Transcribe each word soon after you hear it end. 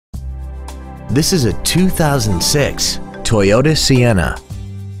This is a 2006 Toyota Sienna.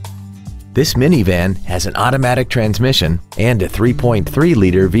 This minivan has an automatic transmission and a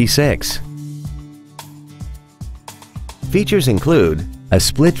 3.3-liter V6. Features include a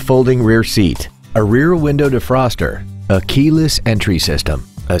split folding rear seat, a rear window defroster, a keyless entry system,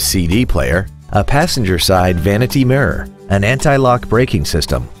 a CD player, a passenger side vanity mirror, an anti-lock braking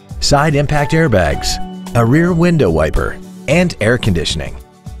system, side impact airbags, a rear window wiper, and air conditioning.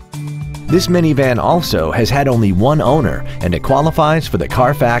 This minivan also has had only one owner and it qualifies for the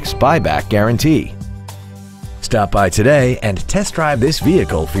Carfax buyback guarantee. Stop by today and test drive this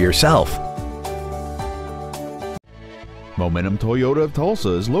vehicle for yourself. Momentum Toyota of Tulsa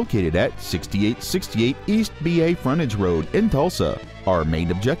is located at 6868 East B.A. Frontage Road in Tulsa. Our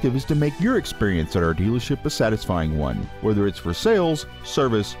main objective is to make your experience at our dealership a satisfying one, whether it's for sales,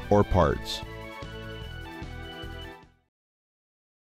 service, or parts.